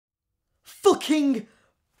fucking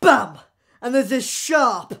BAM! And there's this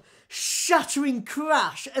sharp, shattering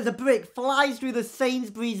crash as a brick flies through the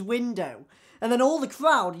Sainsbury's window. And then all the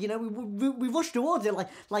crowd, you know, we rush towards it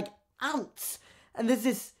like ants. And there's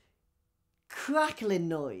this crackling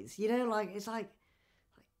noise, you know, like it's like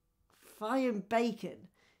frying bacon.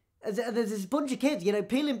 And there's this bunch of kids, you know,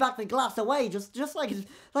 peeling back the glass away, just like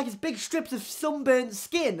it's big strips of sunburnt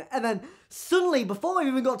skin. And then suddenly, before I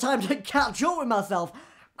even got time to catch up with myself,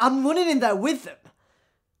 I'm running in there with them.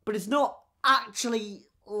 But it's not actually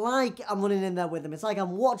like I'm running in there with them. It's like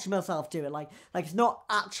I'm watching myself do it. Like it's not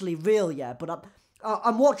actually real yet. But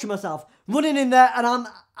I'm watching myself running in there, and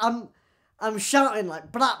I'm shouting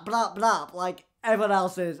like blap blap blap like everyone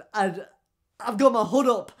else is, and I've got my hood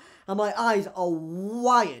up and my eyes are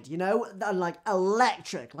wired, you know, and like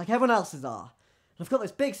electric, like everyone else's are. And I've got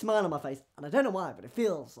this big smile on my face, and I don't know why, but it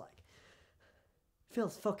feels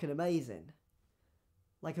fucking amazing.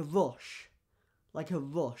 Like a rush,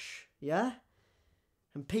 yeah?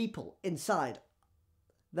 And people inside,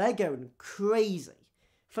 they're going crazy,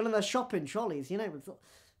 filling their shopping trolleys, you know, with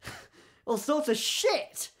all sorts of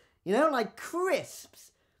shit, you know, like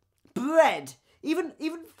crisps, bread, even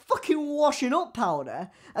fucking washing up powder.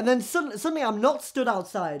 And then suddenly I'm not stood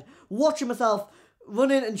outside watching myself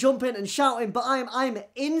running and jumping and shouting, but I'm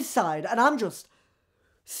inside, and I'm just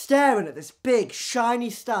staring at this big shiny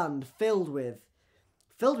stand filled with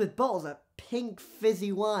bottles of pink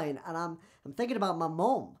fizzy wine, and I'm thinking about my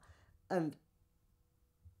mum, and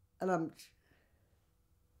I'm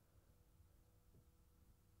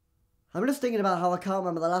just thinking about how I can't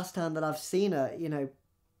remember the last time that I've seen her, you know,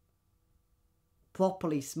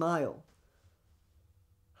 properly smile.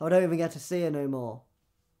 I don't even get to see her no more.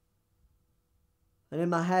 And in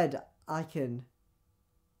my head, I can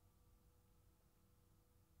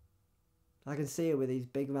see her with these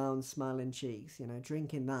big round smiling cheeks, you know,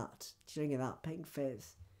 drinking that pink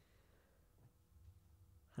fizz.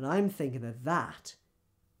 And I'm thinking that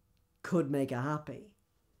could make her happy.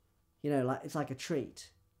 You know, like it's like a treat.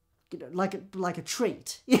 You know, like a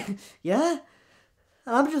treat. Yeah?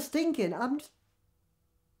 And I'm just thinking I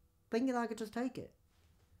could just take it.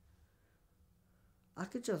 I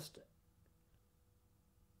could just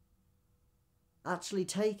actually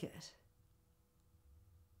take it.